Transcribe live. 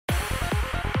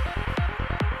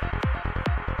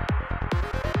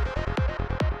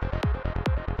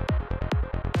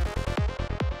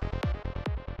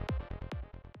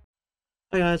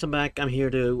Hi guys, I'm back. I'm here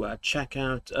to check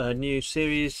out a new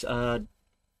series. What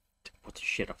the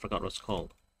shit? I forgot what it's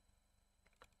called.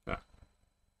 Uh,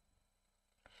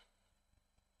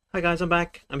 Hi guys, I'm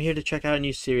back. I'm here to check out a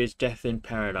new series, Death in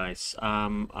Paradise.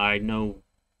 I know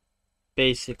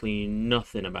basically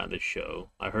nothing about this show.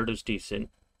 I heard it's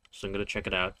decent, so I'm gonna check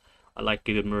it out. I like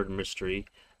a good murder mystery.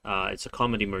 It's a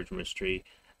comedy murder mystery,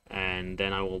 and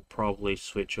then I will probably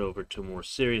switch over to a more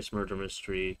serious murder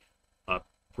mystery,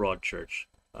 Broadchurch.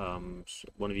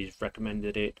 One of you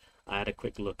recommended it. I had a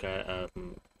quick look at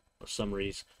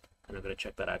summaries, and I'm gonna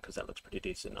check that out because that looks pretty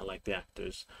decent. I like the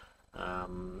actors,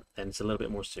 and it's a little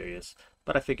bit more serious.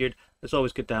 But I figured it's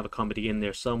always good to have a comedy in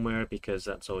there somewhere because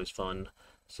that's always fun.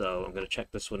 So I'm gonna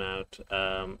check this one out.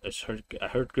 I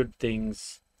heard good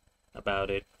things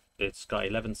about it. It's got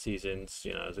 11 seasons.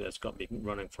 You know, it's got to be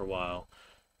running for a while,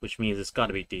 which means it's got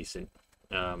to be decent.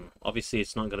 Obviously,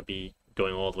 it's not going to be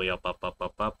going all the way up, up, up,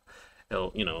 up, up.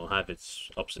 It'll, have its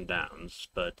ups and downs,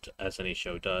 but as any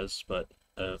show does. But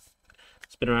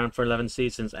it's been around for 11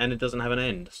 seasons, and it doesn't have an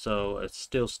end, so it's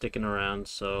still sticking around.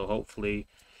 So hopefully,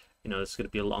 it's going to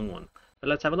be a long one. But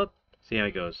let's have a look, see how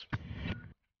it goes.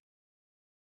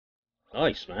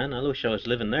 Nice, man. I wish I was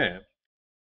living there.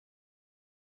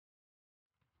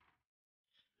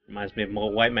 Reminds me of more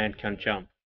White Man Can't Jump.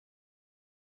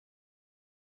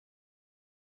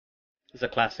 It's a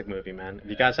classic movie, man. If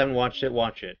you guys haven't watched it,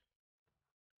 watch it.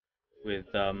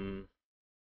 With I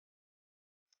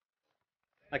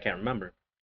can't remember.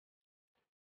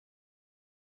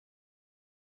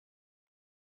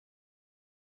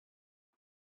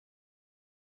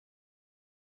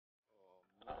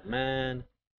 Oh man.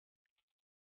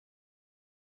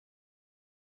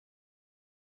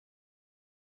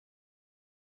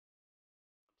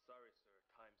 Sorry, sir.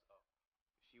 Time's up.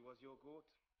 If she was your goat,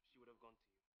 she would have gone to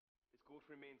you. This goat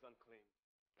remains unclaimed.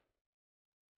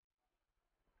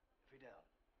 Fidel.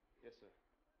 Yes, sir.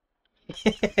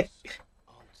 Goats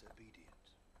aren't obedient.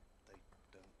 They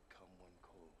don't come when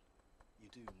called. You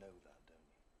do know that, don't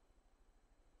you?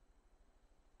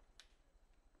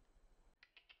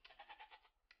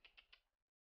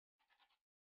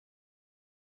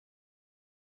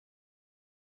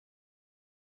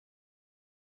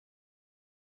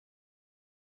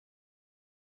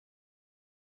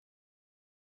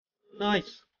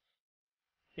 Nice.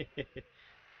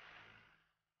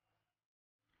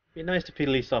 Be nice to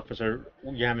police officer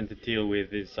you're having to deal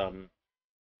with is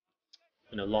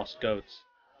lost goats.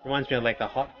 Reminds me of like the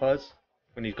Hot Fuzz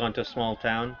when he's gone to a small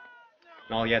town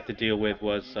and all he had to deal with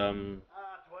was a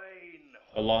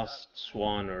lost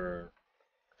swan, or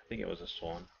I think it was a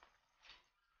swan.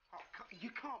 Oh, you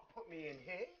can't put me in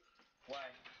here. Why?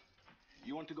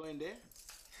 You want to go in there?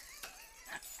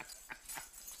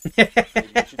 Maybe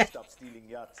you should stop stealing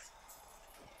yachts.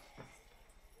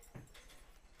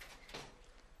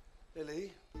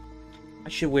 Lily? I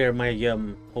should wear my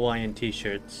Hawaiian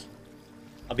t-shirts.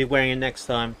 I'll be wearing it next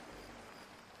time.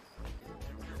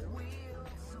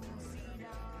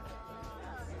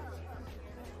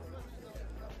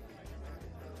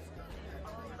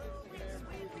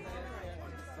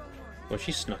 Well,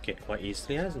 she snuck it quite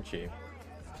easily, hasn't she?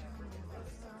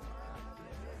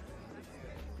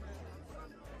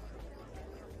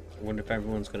 I wonder if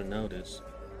everyone's gonna notice.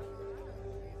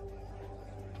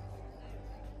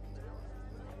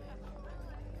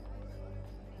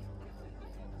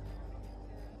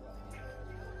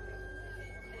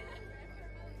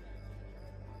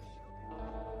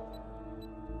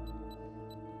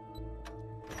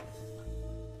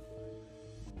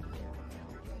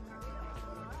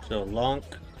 So, Lonk,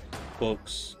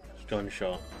 Books,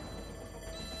 Gunshot.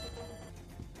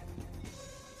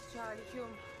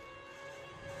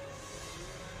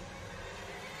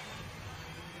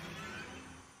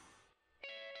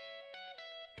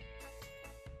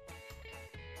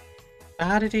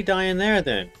 How did he die in there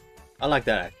then? I like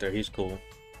that actor, he's cool.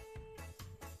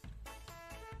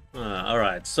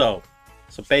 Alright, so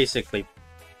basically,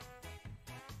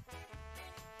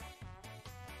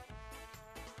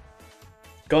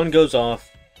 gun goes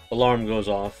off, alarm goes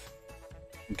off,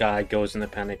 guy goes in the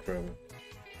panic room.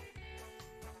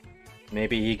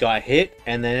 Maybe he got hit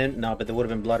and then, no, but there would have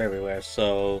been blood everywhere,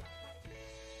 so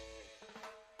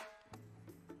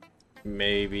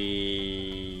maybe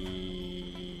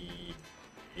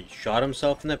he shot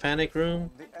himself in the panic room?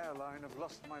 The airline have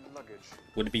lost my luggage.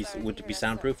 Would it be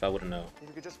soundproof? I wouldn't know. If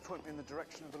you could just point me in the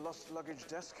direction of the lost luggage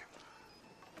desk.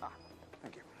 Ah,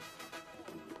 thank you.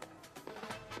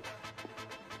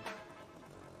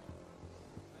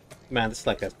 Man, this is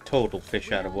like a total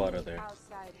fish out of water there.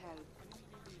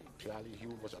 Charlie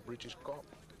Hugh was a British cop.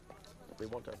 They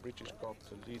want a British cop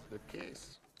to lead the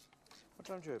case. What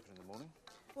time do you open in the morning?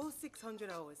 All 600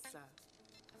 hours, sir.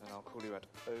 Then I'll call you at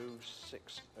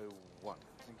 0601.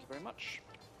 Thank you very much.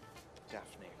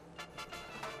 Daphne.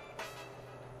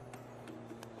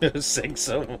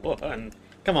 601.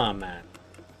 Come on, man.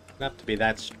 Not to be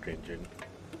that stringent.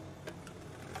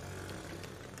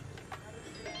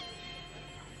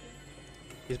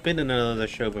 He's been in another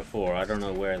show before. I don't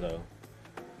know where, though.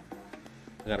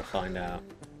 I gotta find out.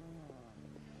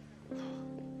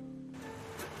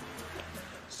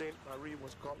 Saint Marie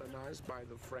was colonized by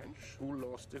the French, who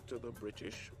lost it to the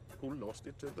British, who lost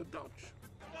it to the Dutch.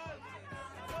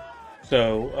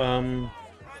 So,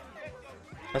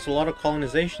 that's a lot of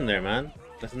colonization there, man.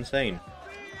 That's insane.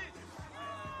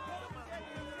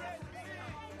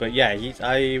 But yeah,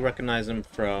 I recognize him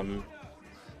from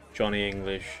Johnny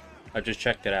English. I just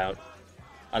checked it out.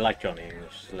 I like Johnny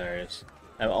English. It's hilarious.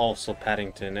 Also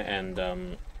Paddington and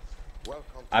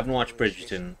I haven't watched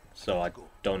Bridgerton, so I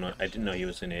don't know. I didn't know he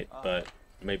was in it, but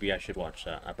maybe I should watch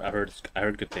that. I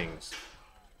heard good things,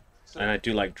 and I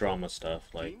do like drama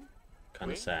stuff, like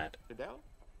kind of sad. Adele,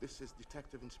 this is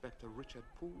Detective Inspector Richard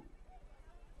Poole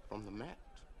from the Met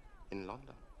in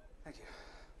London. Thank you.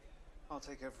 I'll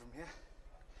take over from here.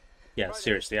 Yeah,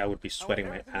 seriously, I would be sweating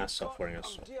my ass off wearing a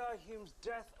suit. D.I. Hume's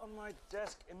death on my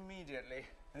desk immediately.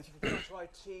 And if you can go to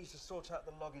IT to sort out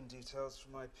the login details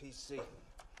for my PC.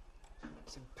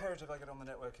 It's imperative I get on the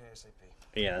network ASAP.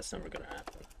 Yeah, that's never gonna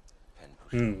happen.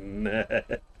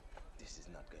 This is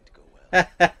not going to go well.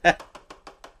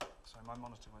 So my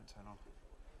monitor won't turn on.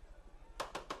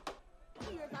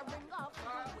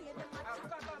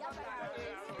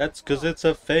 That's because it's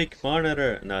a fake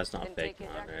monitor. No, it's not a fake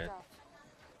monitor.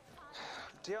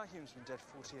 D.I. Hume's been dead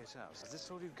 48 hours. Is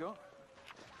this all you've got?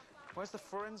 Where's the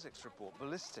forensics report?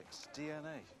 Ballistics?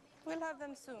 DNA? We'll have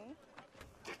them soon.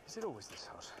 Is it always this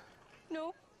hot?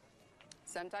 No.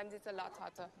 Sometimes it's a lot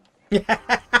hotter.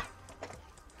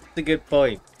 That's a good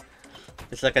point.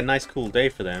 It's like a nice cool day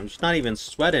for them. It's not even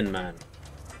sweating, man.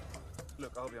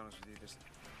 Look, I'll be honest with you, this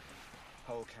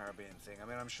whole Caribbean thing, I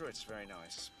mean, I'm sure it's very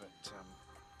nice, but,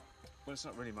 well, it's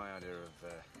not really my idea of, yeah.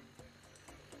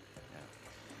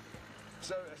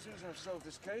 So, as soon as I've solved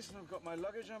this case and I've got my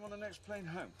luggage, I'm on the next plane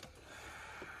home.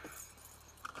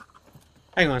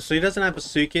 Hang on, so he doesn't have a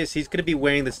suitcase? He's gonna be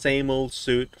wearing the same old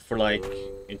suit for, like,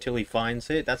 until he finds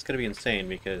it? That's gonna be insane,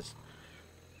 because,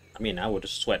 I mean, I would have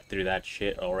sweat through that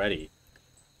shit already.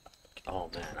 Oh,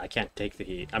 man, I can't take the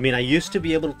heat. I mean, I used to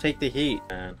be able to take the heat,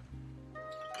 man.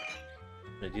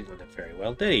 But he didn't live very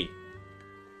well, did he?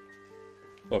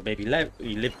 Or maybe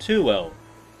he lived too well.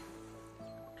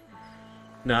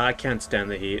 No, I can't stand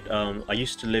the heat. I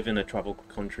used to live in a tropical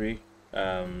country,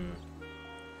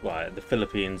 well, the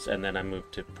Philippines, and then I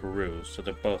moved to Peru, so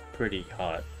they're both pretty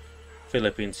hot.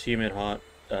 Philippines, humid hot,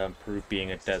 Peru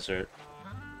being a desert,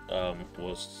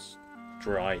 was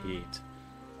dry heat.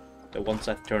 But once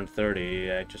I turned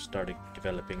 30, I just started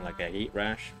developing like a heat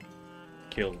rash.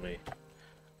 Killed me.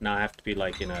 Now I have to be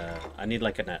like in a, I need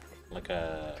like a,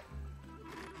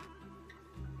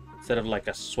 instead of like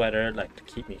a sweater, like to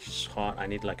keep me hot, I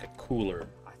need like a cooler.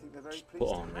 I think they're very Just pleased put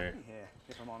to on have there. me here,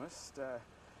 if I'm honest.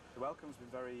 The welcome's been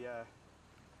very,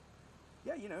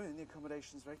 yeah, you know, and the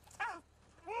accommodation's very...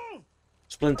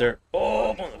 Splinter.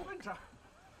 Oh, Winter.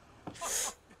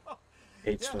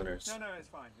 hate Yeah, splinters. No, it's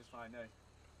fine, no.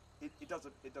 It does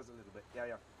a little bit,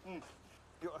 yeah.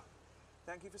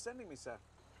 Thank you for sending me, sir.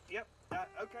 Yep,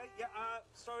 okay, yeah,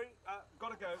 sorry,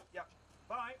 gotta go, yeah,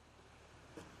 bye.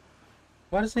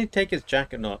 Why doesn't he take his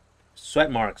jacket off? Sweat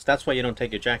marks. That's why you don't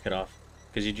take your jacket off,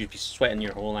 because you'd just be sweating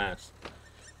your whole ass.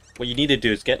 What you need to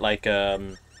do is get like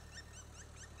a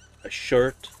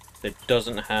shirt that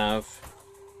doesn't have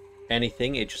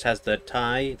anything. It just has the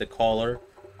tie, the collar,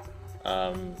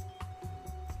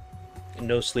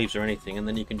 no sleeves or anything, and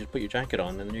then you can just put your jacket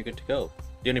on, and then you're good to go.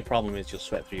 The only problem is you'll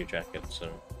sweat through your jacket, so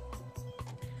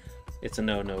it's a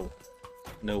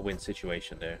no-win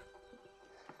situation there.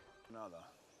 Another.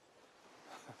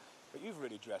 But you've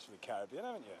really dressed for the Caribbean,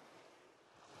 haven't you?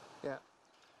 Yeah.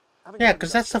 Yeah,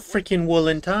 because that's a freaking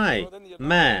woolen tie.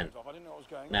 Man.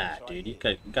 Nah, dude, you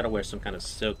gotta wear some kind of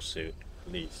silk suit,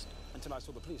 at least. Until I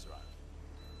saw the police arrive.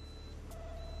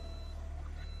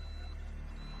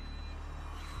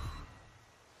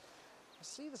 I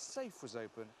see the safe was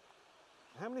open.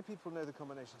 How many people know the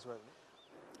combination to open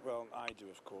it? Well, I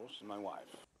do, of course, and my wife.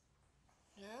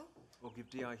 Yeah? Or give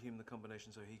D.I. Hume the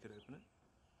combination so he could open it?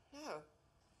 No.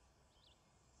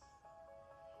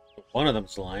 One of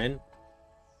them's lying.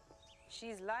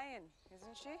 She's lying,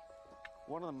 isn't she?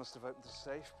 One of them must have opened the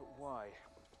safe, but why?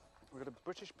 We've got a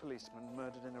British policeman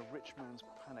murdered in a rich man's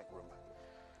panic room.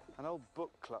 An old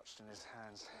book clutched in his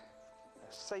hands.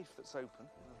 a safe that's open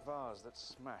and a vase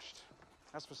that's smashed.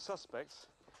 As for suspects,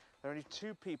 there are only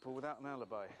 2 people without an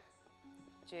alibi.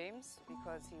 James,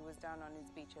 because he was down on his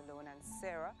beach alone, and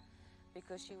Sarah,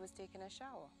 because she was taking a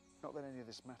shower. Not that any of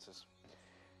this matters.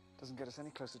 Doesn't get us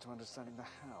any closer to understanding the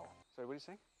how. So, what are you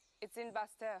saying? It's in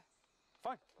Basse-Terre.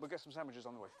 Fine, we'll get some sandwiches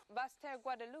on the way. Basse-Terre,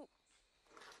 Guadeloupe,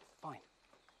 Fine.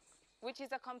 which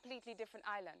is a completely different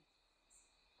island.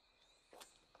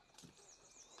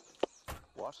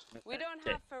 What? We don't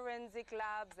have forensic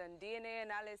labs and DNA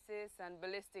analysis and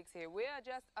ballistics here. We are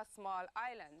just a small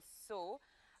island. So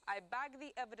I bag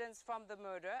the evidence from the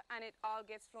murder and it all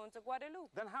gets flown to Guadeloupe.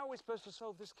 Then how are we supposed to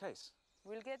solve this case?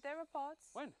 We'll get their reports.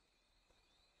 When?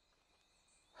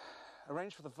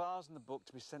 Arrange for the vase and the book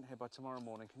to be sent here by tomorrow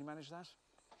morning. Can you manage that?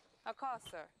 Of course,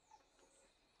 sir.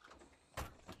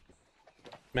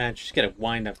 Man, she's gonna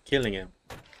wind up killing him.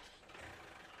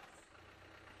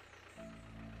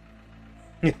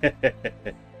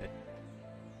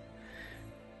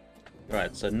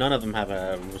 Right, so none of them have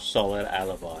a solid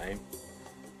alibi.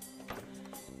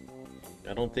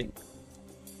 I don't think...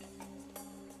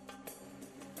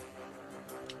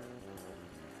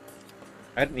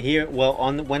 I didn't hear... Well,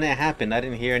 when it happened, I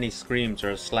didn't hear any screams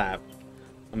or a slap.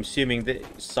 I'm assuming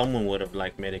that someone would have,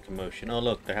 like, made a commotion. Oh,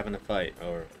 look, they're having a fight,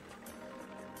 or...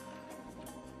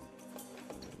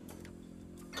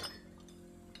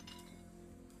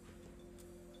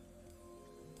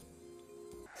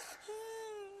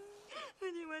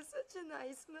 And you were such a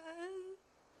nice man.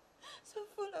 So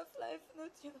full of life,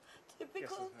 not your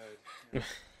typical. Yes,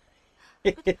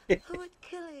 I've heard. I would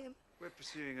kill him. We're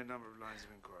pursuing a number of lines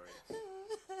of inquiry.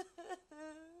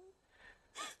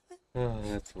 Oh,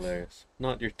 that's hilarious.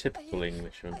 Not your typical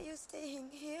Englishman. Are you staying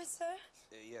here, sir?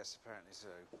 Yes, apparently so.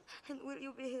 And will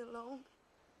you be here long?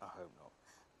 I hope not.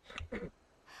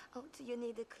 Oh, do you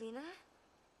need a cleaner?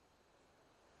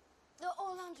 No,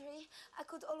 or laundry. I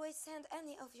could always send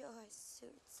any of your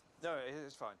suits. No,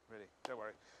 it's fine, really. Don't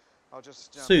worry. I'll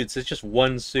just... Suits, it's just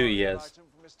one suit he borrow an has. item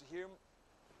from Mr. Hume.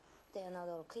 They are not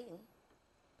all clean.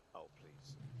 Oh,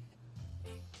 please.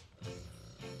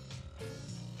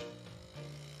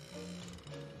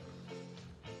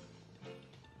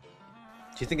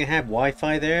 Do you think I have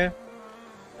Wi-Fi there?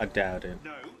 I doubt it.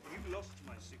 No, you lost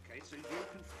my suitcase, so you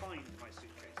can find my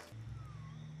suitcase.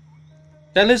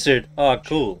 That lizard! Oh,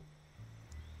 cool.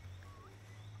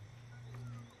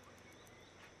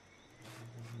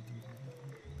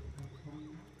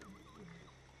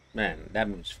 Man, that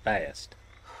moves fast.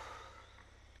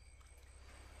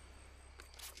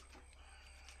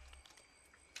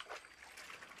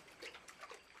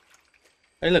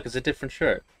 Hey, look, it's a different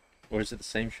shirt. Or is it the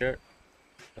same shirt?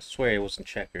 I swear it wasn't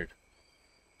checkered.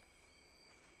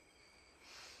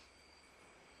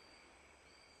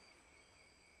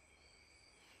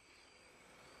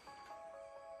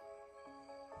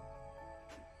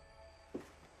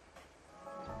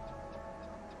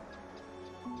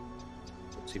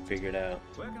 What's he figured out?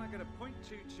 Where can I get a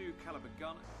 .22 caliber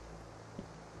gun?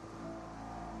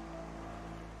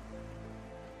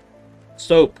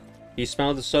 Soap! You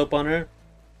smell the soap on her?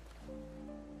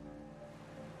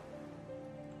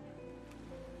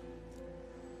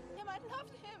 You might love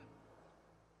him.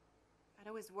 I'd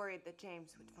always worried that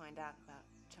James would find out about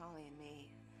Charlie and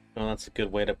me. Well, that's a good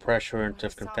way to pressure her into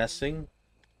confessing.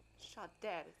 Shot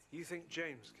dead. You think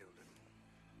James killed him?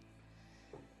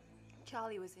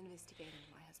 Charlie was investigating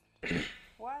my husband.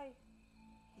 Why?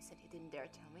 He said he didn't dare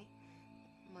tell me.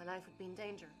 My life would be in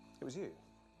danger. It was you.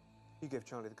 You gave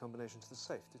Charlie the combination to the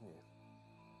safe, didn't you?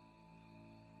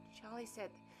 Charlie said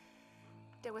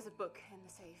there was a book in the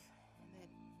safe, and that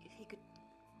if he could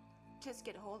just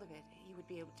get hold of it, he would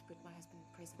be able to put my husband in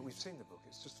prison. But we've seen the book.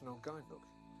 It's just an old guidebook.